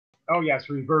Oh yes,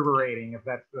 reverberating, if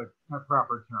that's the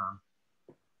proper term.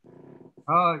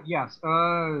 Yes.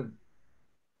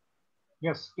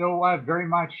 Yes. Still, very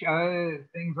much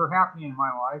things are happening in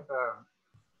my life.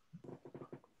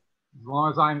 As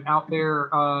long as I'm out there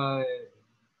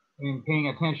and paying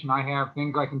attention, I have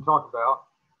things I can talk about.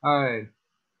 Uh,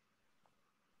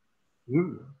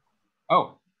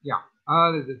 oh, yeah.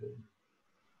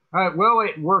 Well,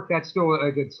 at work, that's still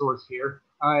a good source here.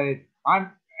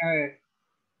 I'm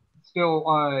still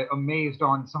amazed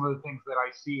on some of the things that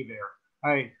I see there.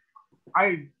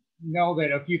 I know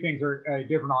that a few things are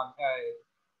different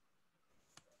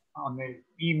on the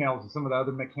emails and some of the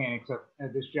other mechanics of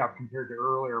this job compared to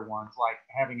earlier ones, like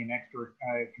having an extra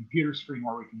computer screen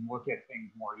where we can look at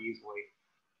things more easily.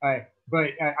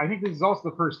 But I think this is also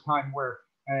the first time where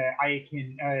I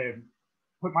can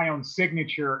put my own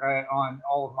signature on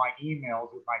all of my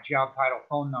emails with my job title,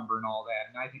 phone number, and all that.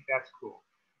 And I think that's cool.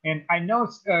 And I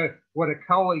noticed what a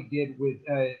colleague did with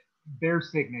their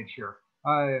signature.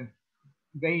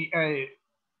 They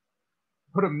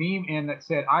put a meme in that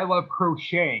said, "I love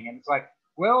crocheting," and it's like,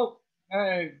 well,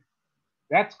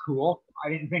 that's cool. I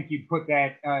didn't think you'd put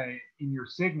that in your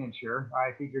signature.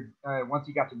 I figured once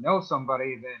you got to know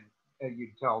somebody, then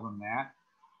you'd tell them that.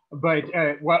 But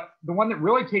what the one that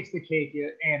really takes the cake,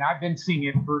 and I've been seeing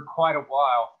it for quite a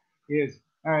while, is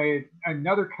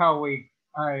another colleague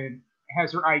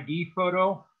has her ID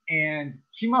photo, and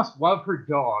she must love her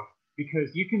dog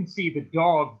because you can see the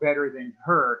dog better than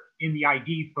her in the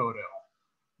ID photo.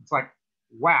 It's like,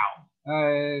 wow.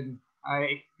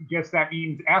 I guess that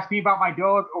means ask me about my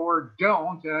dog or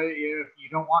don't if you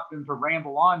don't want them to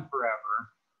ramble on forever.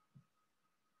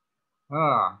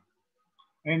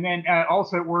 And then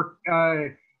also at work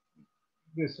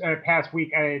this past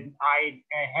week, I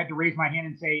had to raise my hand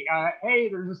and say, hey,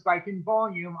 there's a spike in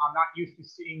volume. I'm not used to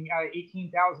seeing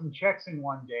 18,000 checks in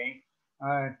one day.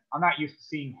 I'm not used to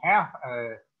seeing half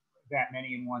that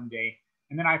many in one day.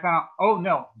 And then I found out, oh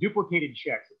no, duplicated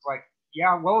checks. It's like,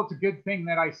 yeah, well, it's a good thing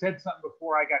that I said something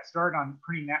before I got started on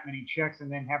printing that many checks and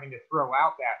then having to throw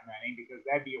out that many because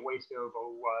that'd be a waste of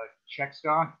check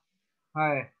stock.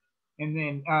 And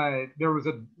then there was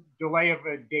a delay of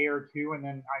a day or two, and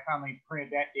then I finally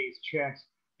printed that day's checks.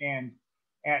 And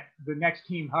at the next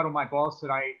team huddle, my boss said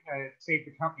I saved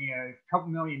the company a couple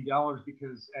 $1 million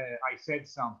because I said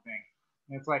something.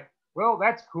 And it's like, well,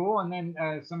 that's cool. And then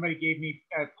somebody gave me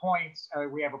points.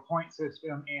 We have a point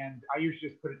system, and I usually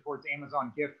just put it towards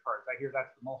Amazon gift cards. I hear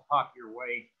that's the most popular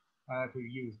way to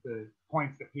use the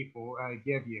points that people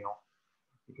give you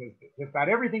because just about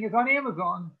everything is on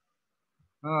Amazon.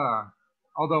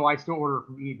 Although I still order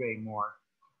from eBay more.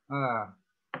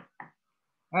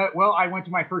 Well, I went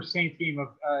to my first Saints game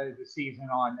of the season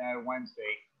on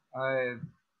Wednesday,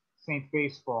 Saints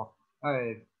baseball,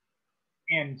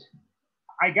 and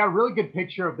I got a really good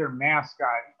picture of their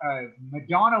mascot,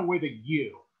 Madonna with a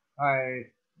U,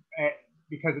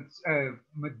 because it's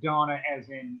Madonna as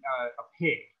in a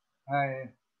pig.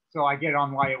 So I get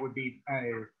on why it would be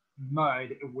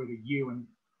mud with a U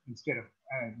instead of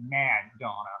Mad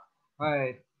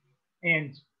Donna.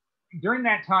 And during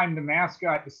that time, the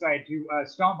mascot decided to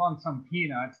stomp on some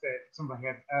peanuts that somebody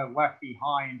had left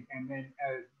behind, and then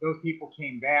those people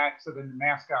came back. So then the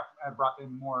mascot brought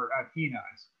them more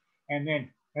peanuts. And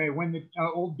then when the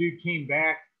old dude came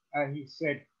back, he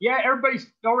said, "Yeah,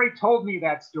 everybody's already told me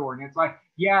that story." And it's like,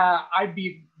 yeah, I'd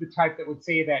be the type that would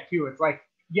say that too. It's like,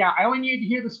 yeah, I only need to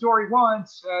hear the story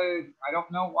once. I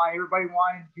don't know why everybody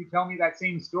wanted to tell me that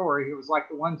same story. It was like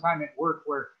the one time at work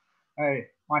where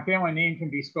my family name can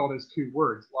be spelled as 2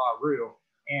 words, Larue.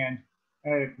 And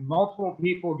multiple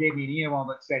people gave me an email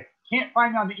that said, "Can't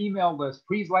find on the email list.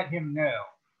 Please let him know."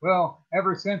 Well,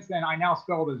 ever since then, I now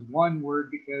spell it as 1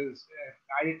 word because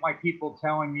I didn't like people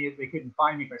telling me they couldn't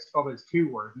find me if I spelled it as 2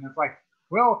 words. And it's like,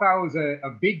 well, if I was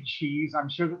a big cheese, I'm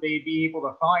sure that they'd be able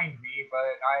to find me,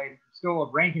 but I'm still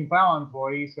a rank and file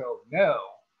employee, so no.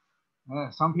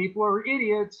 Some people are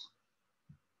idiots.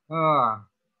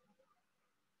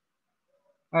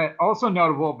 Also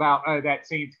notable about that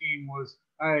Saints game was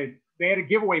they had a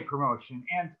giveaway promotion,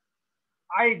 and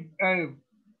I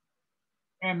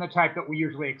am the type that we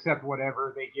usually accept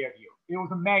whatever they give you. It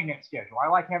was a magnet schedule. I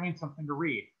like having something to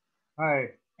read.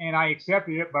 And I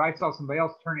accepted it, but I saw somebody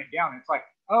else turn it down. It's like,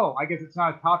 oh, I guess it's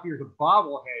not as popular as a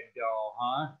bobblehead doll,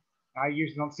 huh? I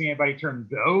usually don't see anybody turn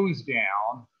those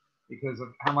down because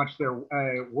of how much they're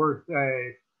worth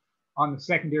on the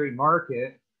secondary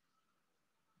market.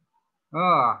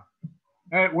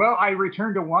 Well, I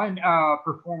returned to one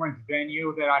performance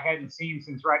venue that I hadn't seen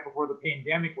since right before the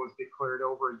pandemic was declared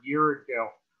over a year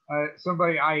ago.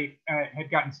 Somebody I had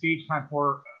gotten stage time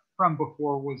for from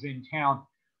before was in town,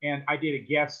 and I did a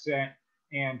guest set,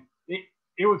 and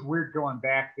it was weird going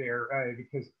back there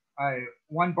because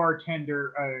one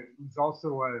bartender who's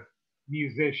also a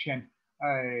musician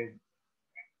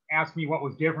asked me what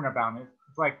was different about it.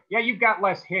 It's like, yeah, you've got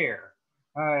less hair.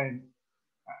 I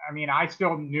mean, I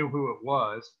still knew who it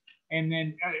was. And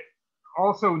then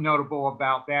also notable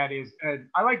about that is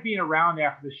I like being around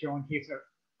after the show in case a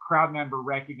crowd member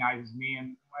recognizes me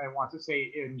and wants to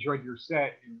say enjoyed your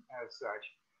set and as such.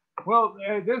 Well,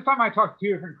 this time I talked to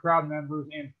two different crowd members,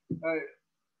 and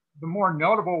the more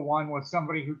notable one was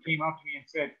somebody who came up to me and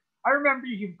said, I remember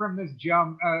you from this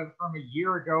jump from a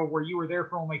year ago where you were there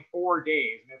for only 4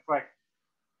 days. And it's like,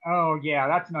 oh, yeah,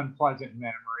 that's an unpleasant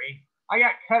memory. I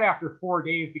got cut after 4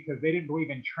 days because they didn't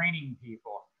believe in training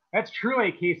people. That's truly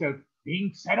a case of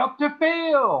being set up to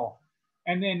fail.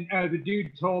 And then the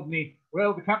dude told me,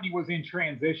 well, the company was in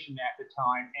transition at the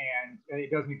time and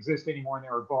it doesn't exist anymore and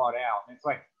they were bought out. And it's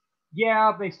like,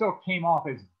 yeah, they still came off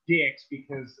as dicks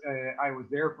because I was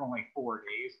there for only 4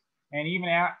 days. And even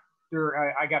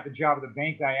after I got the job at the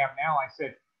bank that I have now, I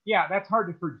said, yeah, that's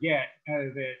hard to forget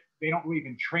that they don't believe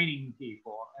in training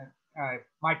people.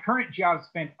 My current job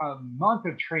spent a month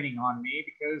of training on me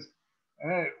because,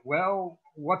 well,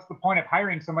 what's the point of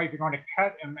hiring somebody if you're going to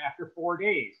cut them after 4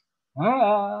 days?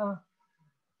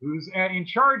 Who's in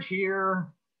charge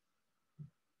here?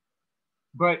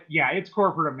 But yeah, it's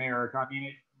corporate America. I mean,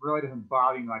 it really doesn't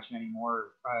bother me much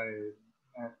anymore.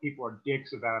 People are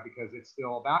dicks about it because it's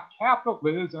still about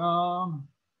capitalism.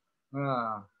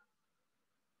 Well,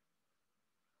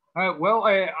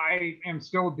 I am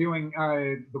still doing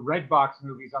the Redbox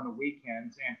movies on the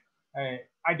weekends, and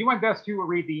I do my best to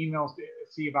read the emails to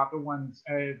see about the ones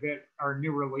that are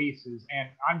new releases. And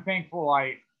I'm thankful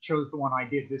I chose the one I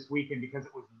did this weekend because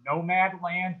it was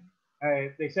Nomadland.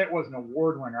 They said it was an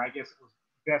award winner. I guess it was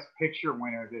Best Picture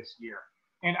winner this year.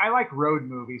 And I like road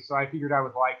movies, so I figured I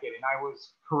would like it, and I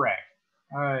was correct.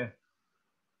 I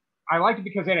liked it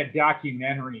because it had a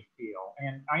documentary feel,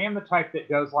 and I am the type that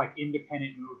does like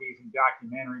independent movies and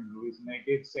documentary movies, and they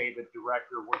did say the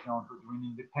director was known for doing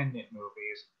independent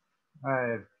movies.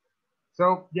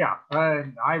 So yeah,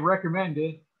 I recommend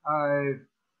it. I'm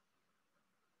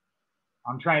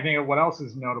trying to think of what else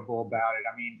is notable about it.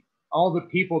 I mean, all the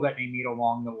people that they meet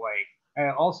along the way.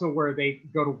 Also where they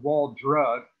go to Wall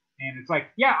Drug, and it's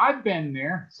like, yeah, I've been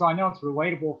there, so I know it's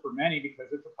relatable for many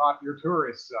because it's a popular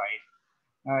tourist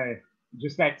site.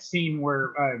 Just that scene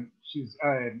where she's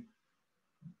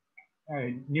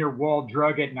near Wall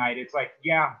Drug at night. It's like,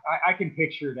 yeah, I can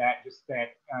picture that, just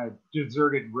that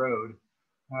deserted road.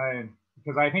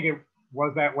 Because I think it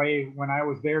was that way when I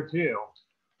was there too.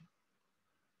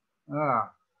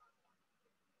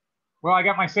 Well, I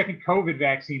got my second COVID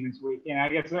vaccine this week, and I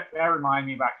guess that reminded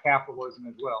me about capitalism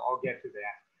as well. I'll get to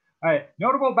that.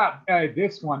 Notable about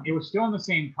this one, it was still in the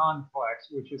same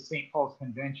complex, which is St. Paul's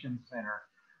Convention Center,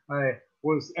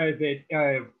 was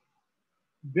that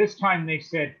this time they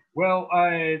said, well,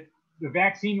 the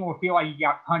vaccine will feel like you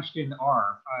got punched in the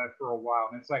arm for a while.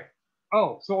 And it's like,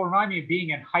 oh, so it reminded me of being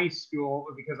in high school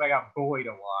because I got bullied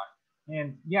a lot.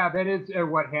 And yeah, that is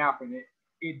what happened.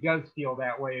 It does feel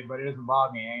that way, but it doesn't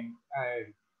bother me. And,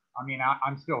 I mean,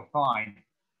 I'm still fine.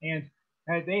 And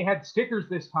they had stickers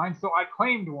this time, so I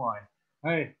claimed one.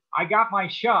 I got my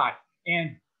shot,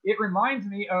 and it reminds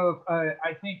me of,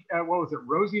 I think, what was it,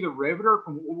 Rosie the Riveter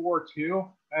from World War II,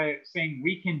 saying,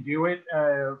 we can do it,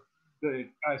 the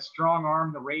strong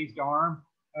arm, the raised arm.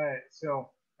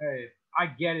 So I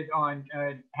get it on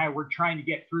how we're trying to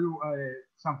get through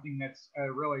something that's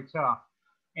really tough.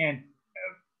 And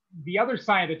the other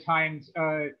side of the times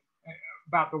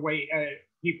about the way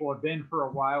people have been for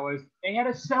a while is they had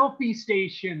a selfie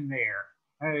station there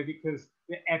because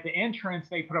at the entrance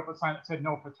they put up a sign that said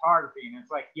no photography, and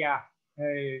it's like, yeah,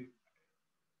 the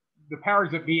powers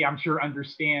that be, I'm sure,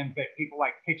 understand that people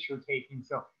like picture taking,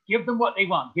 so give them what they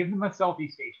want, give them a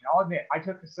selfie station. I'll admit, I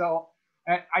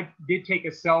did take a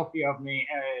selfie of me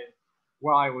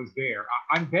while I was there.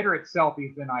 I'm better at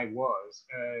selfies than I was,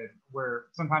 where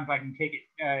sometimes I can take it,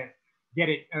 get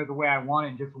it the way I want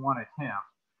in just one attempt.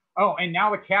 Oh, and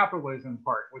now the capitalism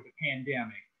part with the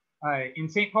pandemic. In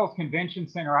St. Paul's Convention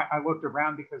Center, I looked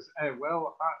around because,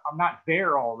 well, I'm not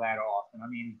there all that often. I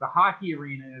mean, the hockey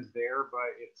arena is there,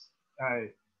 but it's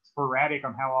sporadic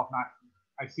on how often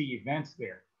I see events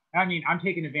there. I mean, I'm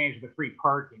taking advantage of the free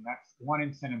parking. That's one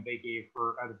incentive they gave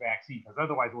for the vaccine, because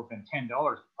otherwise it would have been $10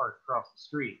 to park across the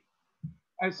street.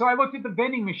 So I looked at the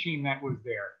vending machine that was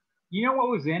there. You know what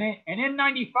was in it? An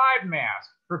N95 mask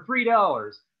for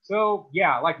 $3. So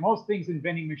yeah, like most things in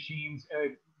vending machines,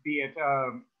 be it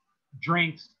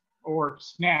drinks, or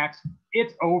snacks,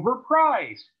 it's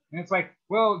overpriced. And it's like,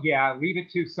 well, yeah, leave it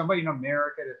to somebody in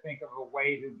America to think of a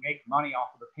way to make money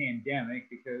off of the pandemic,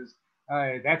 because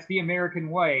that's the American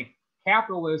way.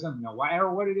 Capitalism, no matter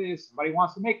what it is, somebody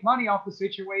wants to make money off the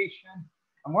situation.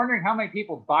 I'm wondering how many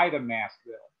people buy the mask,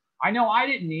 though. I know I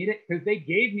didn't need it because they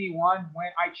gave me one when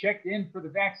I checked in for the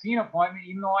vaccine appointment,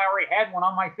 even though I already had one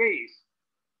on my face.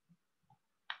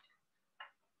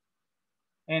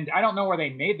 And I don't know where they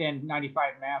made the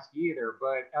N95 mask either,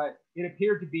 but it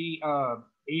appeared to be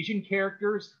Asian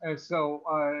characters, so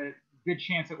good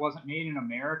chance it wasn't made in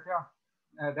America.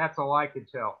 That's all I could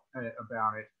tell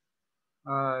about it.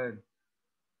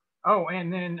 Oh,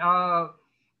 and then,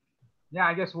 yeah,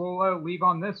 I guess we'll leave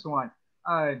on this one.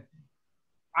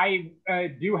 I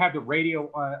do have the radio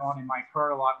on in my car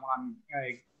a lot when I'm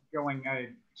going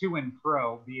to and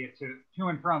fro, be it to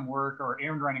and from work or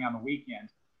errand running on the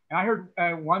weekends. And I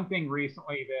heard one thing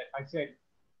recently that I said,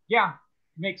 yeah,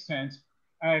 makes sense,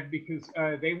 because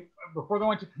they, before they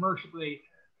went to commercial, they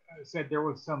said there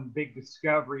was some big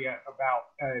discovery about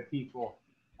people.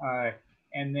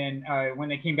 And then when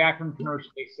they came back from commercial,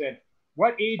 they said,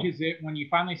 what age is it when you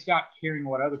finally stop caring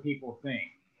what other people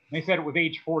think? And they said it was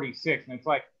age 46. And it's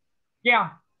like, yeah,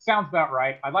 sounds about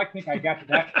right. I'd like to think I got to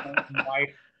that point in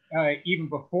life even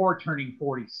before turning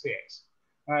 46.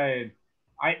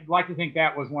 I'd like to think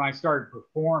that was when I started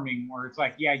performing, where it's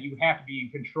like, yeah, you have to be in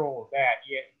control of that,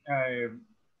 yet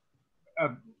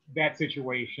that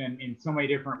situation in so many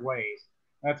different ways.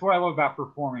 That's what I love about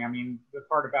performing. I mean, the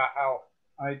part about how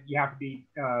you have to be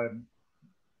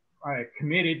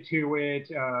committed to it,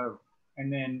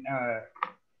 and then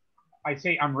I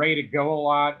say I'm ready to go a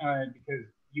lot because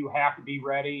you have to be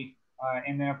ready.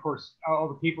 And then, of course, all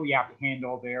the people you have to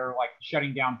handle there, like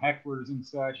shutting down hecklers and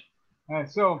such.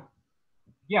 So,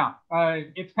 yeah,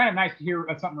 it's kind of nice to hear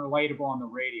something relatable on the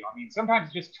radio. I mean, sometimes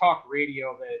it's just talk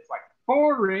radio that it's like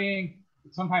boring,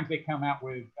 but sometimes they come out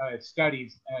with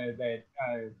studies that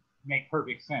make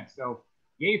perfect sense. So,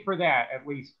 yay for that, at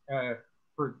least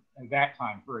for that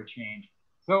time, for a change.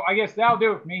 So, I guess that'll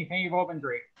do it for me. Thank you, you've all been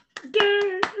great.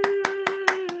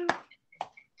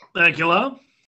 Thank you, Lyle.